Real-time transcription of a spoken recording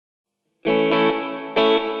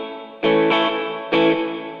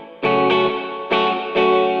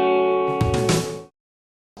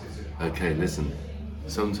Okay, listen.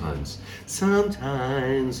 Sometimes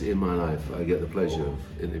in my life, I get the pleasure of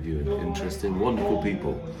interviewing interesting, wonderful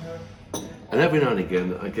people. And every now and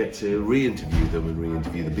again, I get to re-interview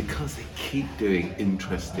them because they keep doing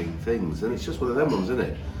interesting things. And it's just one of them ones, isn't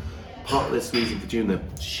it? Part of this reason for doing the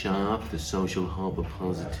S.H.O.P, the Social Hub of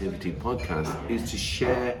Positivity podcast, is to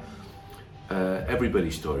share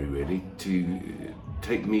everybody's story, really, to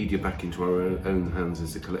take media back into our own hands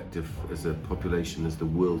as a collective, as a population, as the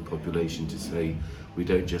world population, to say we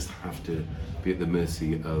don't just have to be at the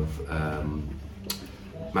mercy of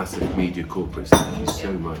massive media corporates. Thank you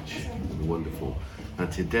so much. Wonderful.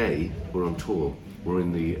 And today we're on tour. We're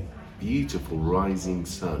in the beautiful rising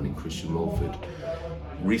sun in Christian Walford,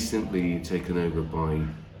 recently taken over by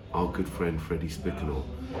our good friend Freddie Spickenall.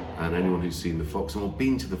 And anyone who's seen the Foxham or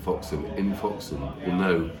been to the Foxham in Foxham will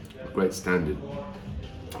know the great standard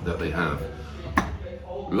that they have.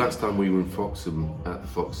 Last time we were in Foxham, at the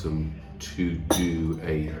Foxham, to do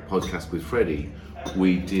a podcast with Freddie,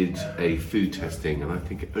 we did a food testing, and I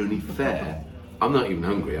think only fair, I'm not even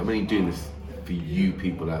hungry, I'm only doing this for you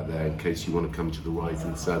people out there in case you want to come to the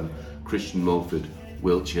rising sun, Christian Walford,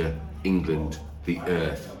 Wiltshire, England, the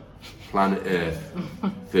Earth, planet Earth,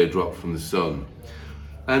 third drop from the sun.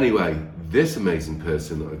 Anyway, this amazing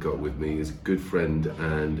person that I got with me is a good friend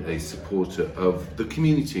and a supporter of the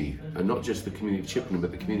community, and not just the community of Chippenham,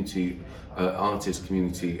 but the community, artist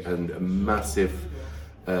community, and a massive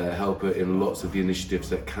helper in lots of the initiatives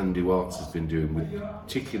that Can Do Arts has been doing, with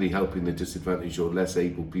particularly helping the disadvantaged or less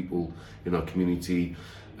able people in our community,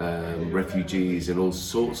 refugees and all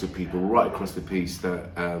sorts of people right across the piece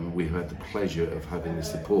that we've had the pleasure of having the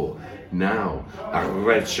support. Now,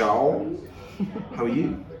 Rachel, how are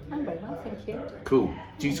you? I'm very well, thank you. Cool.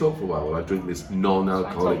 Do you talk for a while while I drink this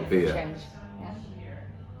non-alcoholic beer?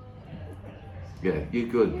 Yeah, you're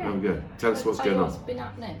good. Yeah. I'm good. Tell us what's going on. What's been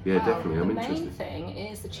happening? Yeah, definitely. I'm interested. The main thing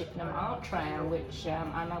is the Chippenham Art Trail, which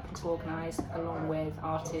I'm helping to organise along with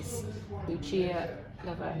artists Lucia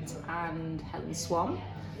Lovett and Helen Swan,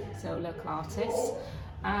 so local artists.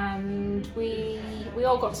 And we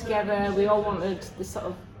all got together. We all wanted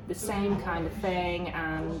the same kind of thing,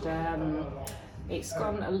 and it's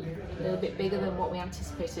gone a little bit bigger than what we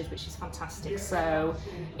anticipated, which is fantastic. So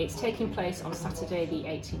it's taking place on Saturday the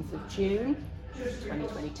 18th of June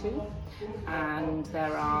 2022, and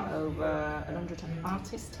there are over 100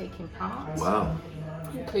 artists taking part. Wow.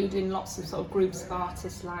 Including lots of sort of groups of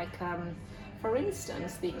artists, like for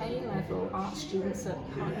instance the A-level art students at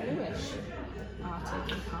Hart Lewis are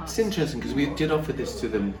taking part. It's interesting because we did offer this to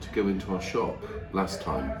them to go into our shop last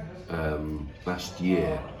time, last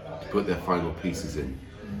year, to put their final pieces in.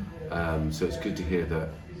 So it's good to hear that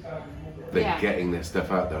they're getting their stuff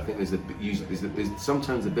out there. I think there's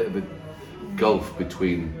sometimes a bit of a gulf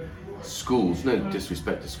between schools, no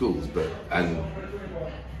disrespect to schools, and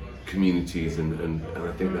communities, and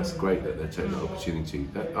I think that's great that they're taking that opportunity.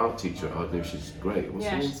 That art teacher at Hard News is great. What's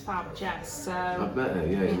her name? She's fab, Jess. So I've met her,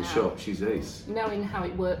 in the shop. She's ace. Knowing how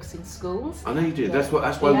it works in schools. I know you do. That's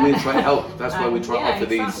why we try to help. That's why we try to offer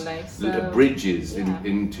these little bridges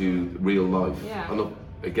into real life. Yeah. I'm not,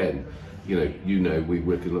 again, you know, we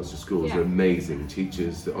work in lots of schools. They're amazing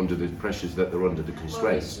teachers that under the pressures that they're under, the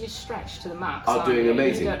constraints. Well, you're stretched to the max. Are doing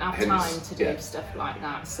amazing. You don't have time to do stuff like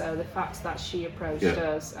that. So the fact that she approached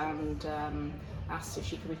us and asked if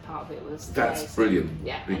she could be part of it was that's brilliant.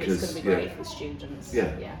 Yeah, because and it's going to be great for the students.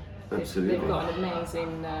 Yeah, absolutely. They've got an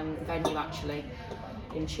amazing venue actually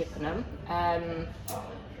in Chippenham.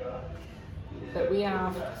 But we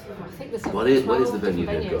have, I think there's what is the venue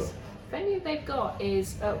they've got? The venue they've got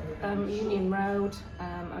is up Union Road.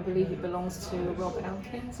 I believe it belongs to Rob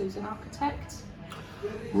Elkins, who's an architect.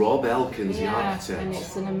 Rob Elkins, the architect. And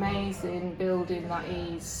it's an amazing building that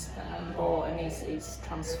he's bought and he's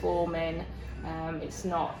transforming. It's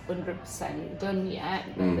not 100% done yet,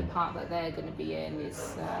 but the part that they're going to be in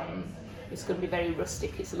is it's going to be very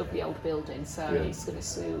rustic. It's a lovely old building, so it's going to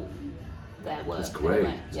suit their work. It's great.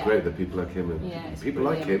 It's great that people like him. People brilliant.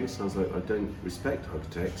 like him. It sounds like I don't respect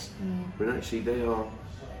architects, but actually they are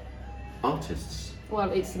artists. Well,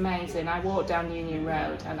 it's amazing. I walked down Union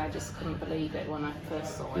Road and I just couldn't believe it when I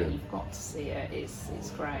first saw it. You've got to see it. It's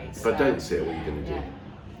great. If I don't see it, what are you going to do?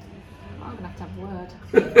 I'm going to have a word.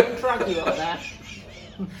 I'll drag you up there.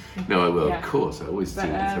 No, I will. Of course, I always do.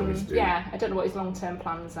 Yeah, I don't know what his long-term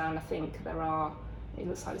plans are, and I think there are. It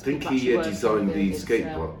looks like. I think he designed the skate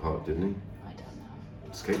park, didn't he? I don't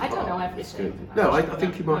know. Skate I park. don't know everything. No, I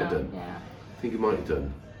think he might have done. Yeah. I think he might have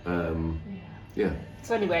done. Yeah.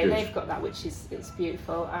 So anyway, Good. they've got that, which is it's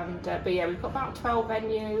beautiful, and but yeah, we've got about 12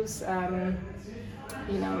 venues,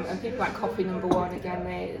 you know, and people like Coffee Number One again,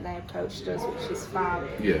 they approached us, which is fab.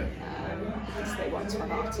 Yeah. Because they want to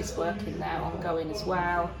have artists working there ongoing as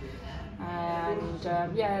well, and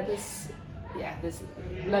there's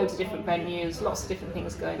loads of different venues, lots of different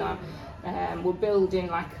things going on. We're building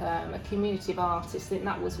like a community of artists. I think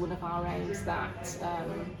that was one of our aims, that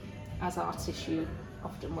as artists you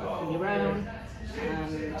often work on your own,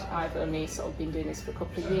 and I've only sort of been doing this for a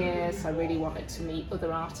couple of years. I really wanted to meet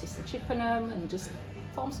other artists in Chippenham and just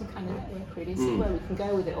form some kind of network, really, see where we can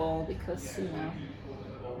go with it all, because, you know,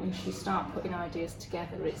 once you start putting ideas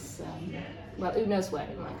together, it's well, who knows where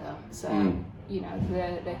it might go. So you know,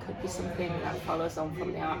 there could be something that follows on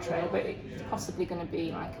from the art trail, but it's possibly going to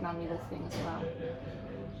be like an annual thing as well.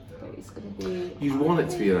 But it's going to be. You'd want it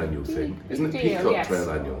to be an annual thing, isn't it? Peacock Trail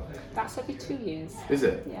annual. That's every 2 years. Is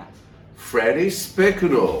it? Yeah. Freddie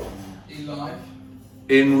Spicknell.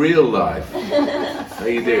 In real life. How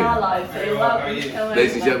you doing?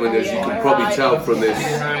 Ladies and gentlemen, as you can probably tell from this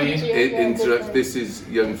introduction, this is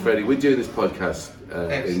young Freddie. We're doing this podcast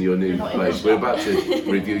in your new place. We're about to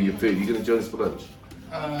review your food. You're going to join us for lunch?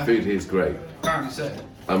 Food here's great.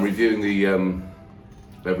 I'm reviewing the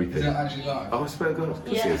everything. Is it actually live? Oh, I swear to God, of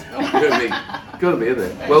course it is. Got to be, isn't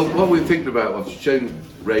it? Well, what we're thinking about, I've shown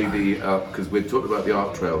Ray the, because we're talking about the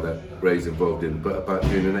art trail that Ray's involved in, but about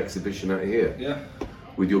doing an exhibition out here. Yeah.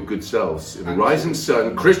 With your good selves in the rising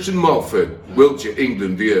sun, Christian Mulford, Wiltshire,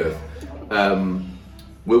 England, the earth.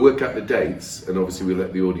 We'll work out the dates, and obviously we'll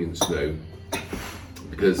let the audience know,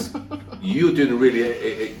 because you're doing a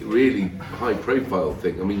really high-profile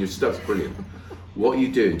thing. I mean, your stuff's brilliant. What are you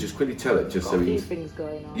doing? Just quickly tell it, just so a few things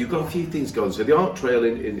going on. You've got a few things going on. So the art trail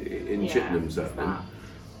in Chippenham's happening.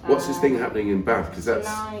 What's this thing happening in Bath? Because that's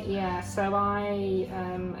so I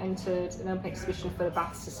entered an open exhibition for the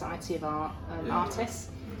Bath Society of Art Artists,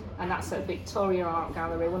 and that's at Victoria Art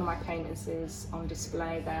Gallery. One of my paintings is on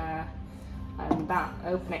display there, and that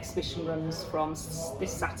open exhibition runs from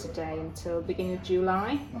this Saturday until the beginning of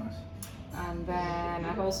July. Nice. And then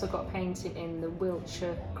I've also got painting in the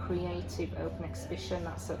Wiltshire Creative Open Exhibition.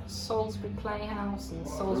 That's at Salisbury Playhouse and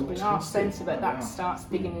Salisbury Arts Centre, but that starts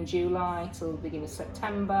the beginning of July till the beginning of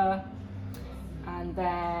September. And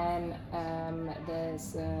then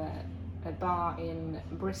there's a bar in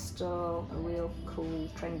Bristol, a real cool,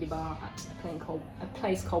 trendy bar at a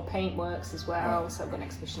place called Paintworks as well. So I've got an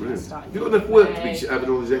exhibition that's starting. You've got enough work to be having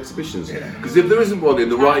all these exhibitions. Because if there isn't one in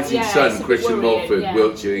the rising sun, Christian Mulford,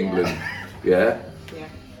 Wiltshire, England. Yeah.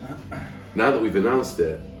 Now that we've announced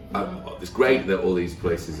it, it's great that all these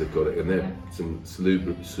places have got it, and they're some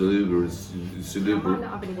salubrious, I might not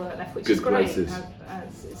have any work left, which good is great. places.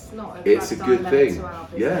 It's a good thing.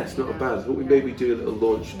 Yeah, it's not bad. I thought we maybe do a little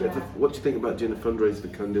launch. Yeah. What do you think about doing a fundraiser for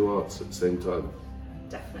Can Do Arts at the same time?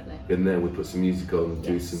 Definitely. In there, we put some music on and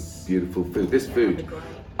do some beautiful food. This food,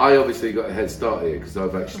 I obviously got a head start here because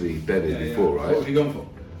I've actually been here before, right? What have you gone for?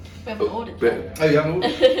 We haven't ordered. Oh, you haven't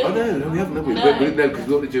ordered? Oh no, we haven't. No, because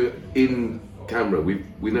we want to do it in camera. We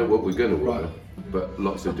know what we're going to order, but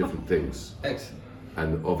lots of different things. Excellent.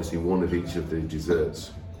 And obviously one of each of the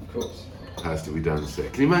desserts Of course. has to be done. So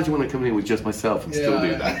can you imagine when I come in with just myself and still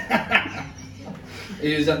do that?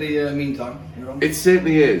 Is that the meantime you're on? It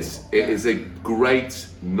certainly is. It is a great,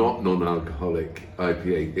 not non-alcoholic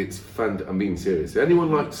IPA. It's fun. I'm being serious. If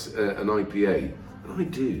anyone likes an IPA, and I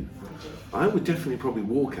do, I would definitely probably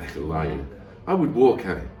walk out of lying. I would walk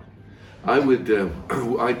out. I would.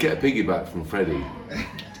 I'd get a piggyback from Freddie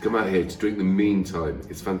to come out here to drink the Meantime.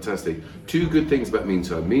 It's fantastic. Two good things about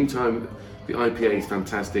Meantime. Meantime, the IPA is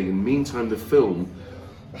fantastic, and Meantime, the film,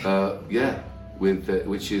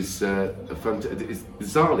 which is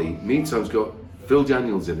bizarrely, Meantime's got Phil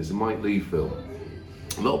Daniels in it. It's a Mike Leigh film.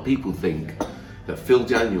 A lot of people think that Phil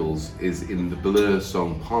Daniels is in the Blur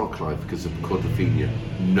song Park Life because of quadrophenia.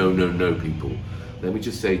 No, people. Let me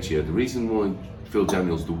just say to you, the reason why Phil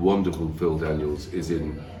Daniels, the wonderful Phil Daniels, is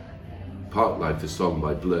in Park Life, the song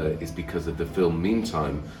by Blur, is because of the film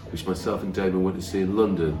Meantime, which myself and Damon went to see in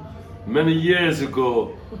London many years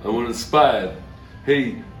ago and were inspired.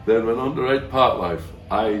 He then went on to write Park Life.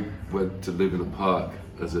 I went to live in a park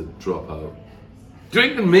as a dropout.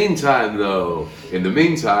 Drink the Meantime though. In the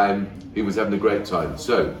meantime, he was having a great time.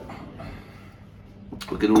 So,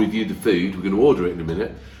 we're going to review the food. We're going to order it in a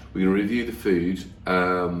minute. We're going to review the food.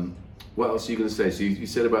 What else are you going to say? So you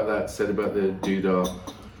said about that, said about the Doodah.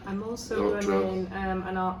 I'm also running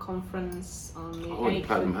an art conference on the 8th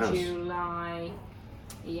of July.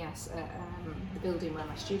 Yes, the building where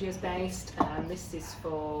my studio is based. This is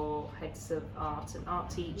for heads of art and art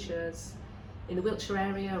teachers. in the Wiltshire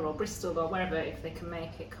area or Bristol or wherever, if they can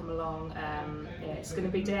make it, come along. Yeah, it's going to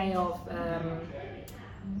be a day of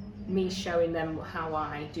me showing them how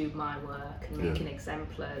I do my work and making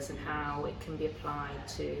exemplars and how it can be applied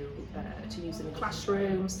to use in the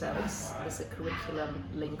classroom. So there's a curriculum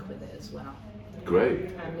link with it as well.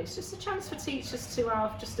 Great. And it's just a chance for teachers to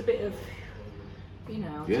have just a bit of,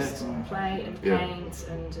 just play and paint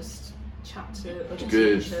and just chat to other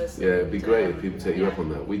teachers. Yeah, it'd be great if people take you up on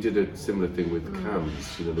that. We did a similar thing with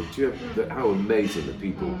CAMS. How amazing the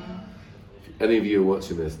people. Any of you are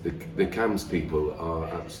watching this, the CAMS people are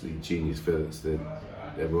absolutely genius.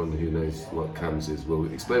 Everyone who knows what CAMS is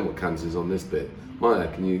will explain what CAMS is on this bit. Maya,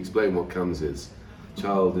 can you explain what CAMS is?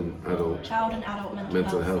 Child and Adult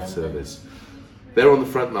Mental Health Service. They're on the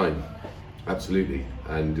front line, absolutely,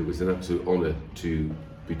 and it was an absolute honour to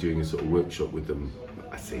be doing a sort of workshop with them.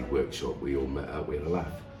 I say workshop, we all met up, we had a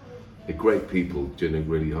laugh. They're great people doing a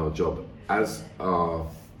really hard job, as are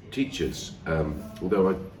teachers, although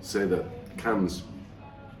I'd say that CAMS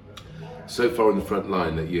so far in the front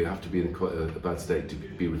line that you have to be in quite a bad state to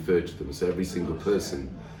be referred to them. So every single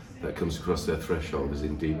person that comes across their threshold is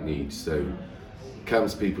in deep need. So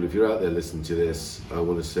CAMS people, if you're out there listening to this, I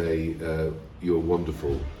want to say you're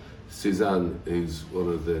wonderful. Suzanne, who's one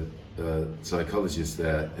of the psychologists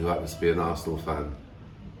there, who happens to be an Arsenal fan,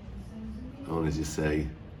 I want to just say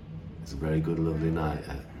it's a very good, lovely night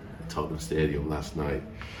at Tottenham Stadium last night.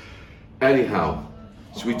 Anyhow,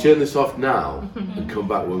 should we turn this off now and come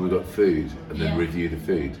back when we've got food and then review the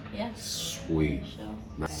food? Yeah. Sweet.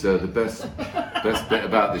 Sure. So the best bit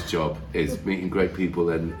about this job is meeting great people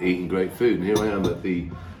and eating great food. And here I am at the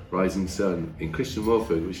Rising Sun in Christian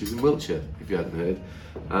Walford, which is in Wiltshire, if you hadn't heard.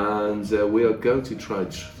 And we are going to try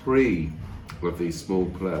 3 of these small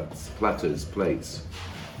plates,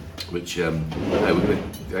 which we're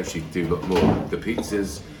going to actually do a lot more. The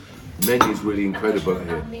pizzas, menu's really incredible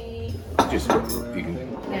here.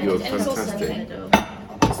 You're fantastic.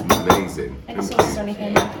 It's amazing. Any sauces or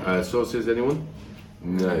anything? Sauces, anyone?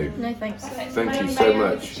 No. No, thanks. Thank you so Mayo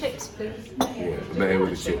with much. the chips, please. Yeah, mayo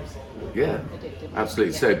with the chips. Yeah,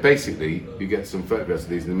 absolutely. So basically, you get some photographs of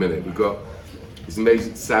these in a minute. We've got these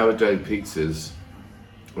amazing sourdough pizzas,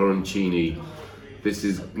 arancini. This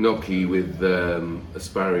is gnocchi with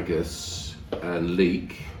asparagus and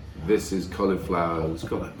leek. This is cauliflower. It's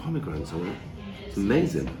got like pomegranates on it. It's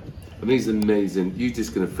amazing. And these are amazing. You're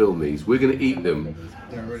just going to film these. We're going to eat them.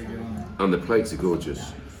 They're really good. And the plates are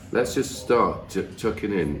gorgeous. Let's just start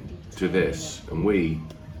chucking in to this.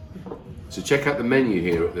 So check out the menu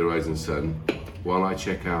here at the Rising Sun while I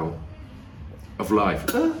check out of life.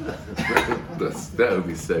 That would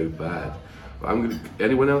be so bad. But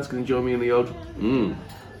anyone else going to join me in the old? No,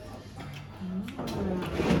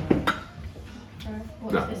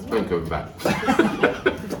 I'm coming back.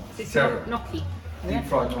 It's Sarah. gnocchi. Deep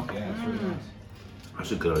fried gnocchi, yeah, it's really nice.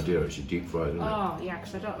 That's a good idea, actually, deep fried, isn't it? Oh, yeah,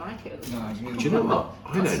 because I don't like it. No, Do you know what?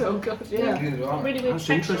 I It's so know. good, yeah. Neither do I. Really weird That's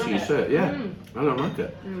texture, interesting you isn't say it? it, yeah. I don't like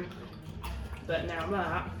it. But now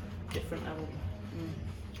that, different level.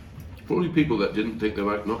 For all you people that didn't think they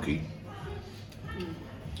liked gnocchi,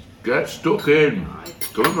 get stuck in.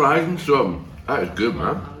 Come on, Rising Sun. That is good,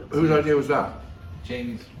 man. Whose idea was that?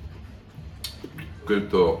 Jamie's.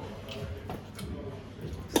 Good thought.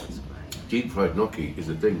 Deep fried gnocchi is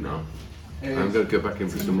a thing now. I'm going to go back in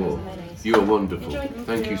for some more. You are wonderful.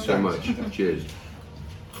 Thank you so much. Cheers.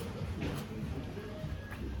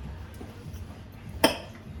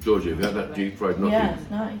 Georgia, have you had that deep fried gnocchi? Yeah, it's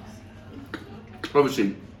nice.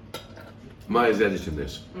 Obviously, Maya's editing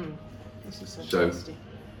this. This is so So- tasty.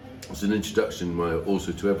 It's an introduction, Maya,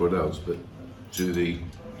 also to everyone else, but to the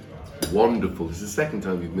wonderful. This is the second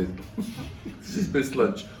time you've missed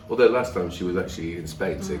lunch. Although last time she was actually in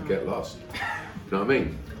Spain, so get lost. You know what I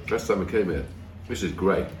mean? Last time I came here. This is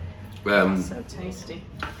great. So tasty.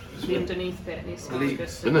 The underneath bit, the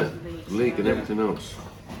asparagus. Isn't it? leeks, Leek and yeah. everything else.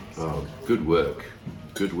 Oh, good work.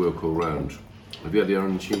 Good work all round. Have you had the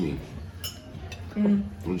arancini? What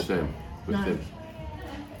are you saying? What do you think?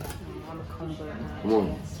 I'm a convert now. Come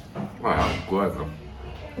on. Alright, go ahead, man.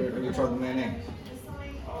 Have you tried the mayonnaise?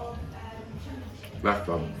 Last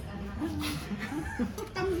one.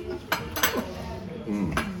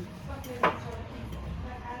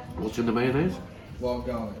 What's in the mayonnaise? Wild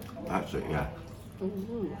garlic. That's it, yeah.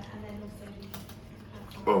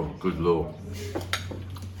 Oh, good lord.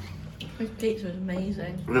 This pizza is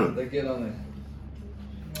amazing. No, They get on it.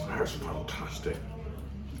 that's fantastic.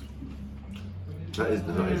 That is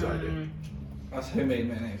not his idea. That's homemade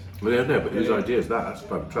mayonnaise. Well, yeah, no, but whose idea is that? That's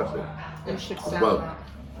fantastic. They should sell Well- that.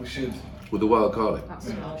 We should. With the wild garlic. That's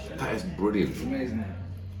an option. That is brilliant. It's amazing.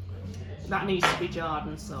 That needs to be jarred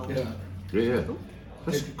and sold. Yeah. Yeah.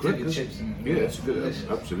 That's Dip great. your chips in it. Yeah, it's good. Delicious.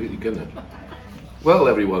 Absolutely gonna. Well,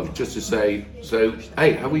 everyone, just to say, so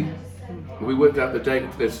hey, have we worked out the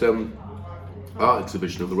date for this art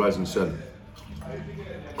exhibition of the Rising Sun?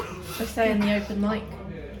 I stay in the open mic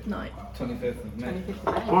night. 25th of May. 25th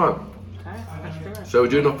of May. All right. Okay, let's do it. So we're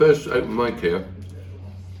doing our first open mic here.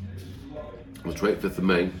 On the 25th of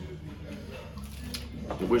May.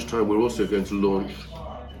 At which time we're also going to launch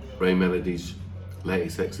Ray Melody's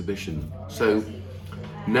latest exhibition. So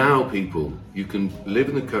now, people, you can live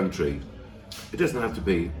in the country. It doesn't have to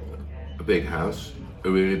be a big house, a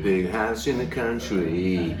really big house in the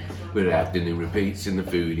country, where afternoon repeats and the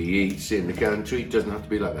food he eats in the country. It doesn't have to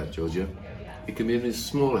be like that, Georgia. It can be in a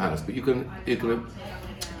small house, but you can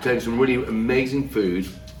obtain some really amazing food,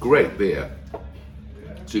 great beer,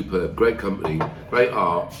 superb, great company, great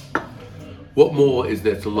art. What more is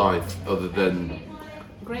there to life other than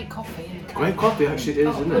Great coffee and cake. great coffee? Actually, it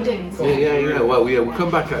is, isn't it? Puddings. Yeah. Well, yeah, we'll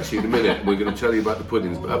come back actually in a minute. And we're going to tell you about the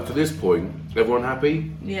puddings. But up to this point, everyone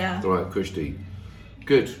happy? Yeah. All right, Kushti.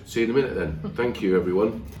 Good. See you in a minute then. Thank you,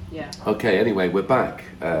 everyone. Yeah. Okay. Anyway, we're back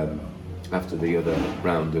after the other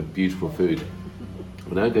round of beautiful food.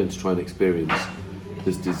 We're now going to try and experience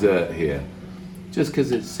this dessert here, just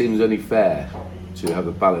because it seems only fair to have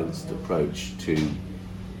a balanced approach to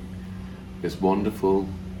this wonderful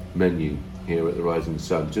menu here at the Rising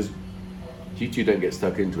Sun. Just you two don't get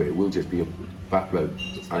stuck into it. It will just be a backload,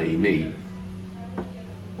 i.e. me,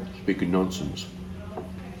 speaking nonsense.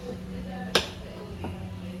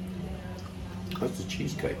 That's the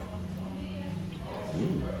cheesecake.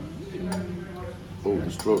 Oh,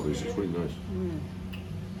 the strawberries, it's really nice.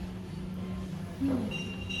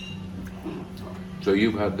 So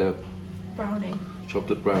you've had the Brownie.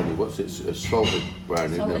 chocolate brownie. What's it? A salted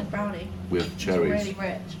brownie, isn't Solid it? brownie. With It's cherries. really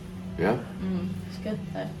rich. Yeah? It's good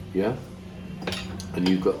though. Yeah? And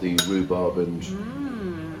you've got the rhubarb and...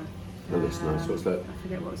 Oh, that's nice. What's that? I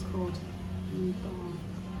forget what it's called.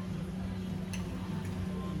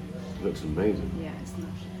 It looks amazing. Yeah, it's not.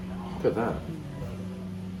 Look at that.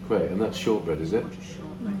 Great. And that's shortbread, is it?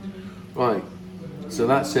 Right. So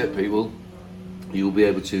that's it, people. You'll be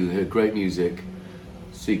able to hear great music,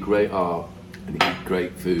 see great art, and eat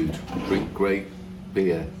great food, drink great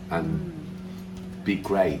beer, and be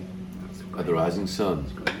great at the Rising Sun,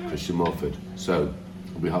 Christian Mulford. So,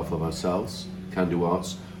 on behalf of ourselves, Can Do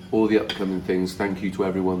Arts, all the upcoming things, thank you to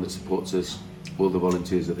everyone that supports us, all the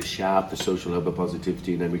volunteers at the S.H.O.P, the Social Hub of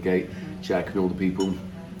Positivity in Emery Gate, Jack and all the people.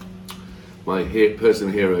 My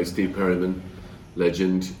personal hero, Steve Perryman,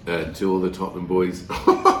 legend, to all the Tottenham boys.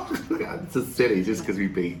 It's so silly just because we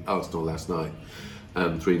beat Arsenal last night,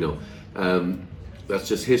 3-0. That's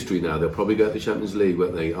just history now. They'll probably go to the Champions League,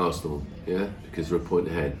 won't they, Arsenal? Yeah, because they're a point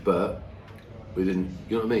ahead. But we didn't,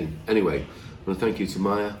 you know what I mean? Anyway, I want to thank you to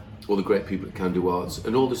Maya, all the great people at Can Do Arts,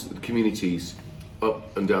 and all the communities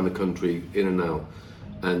up and down the country, in and out,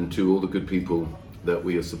 and to all the good people that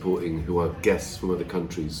we are supporting who are guests from other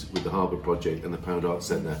countries with the Harbour Project and the Pound Arts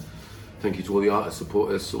Centre. Thank you to all the artists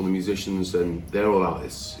support us, all the musicians, and they're all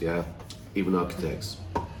artists, yeah, even architects.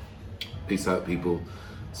 Peace out, people.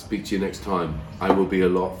 Speak to you next time. I will be a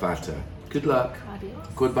lot fatter. Good luck. Adios.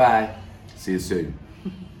 Goodbye. See you soon.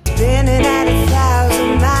 Spinning at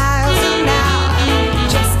 1,000 miles an hour,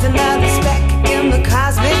 just another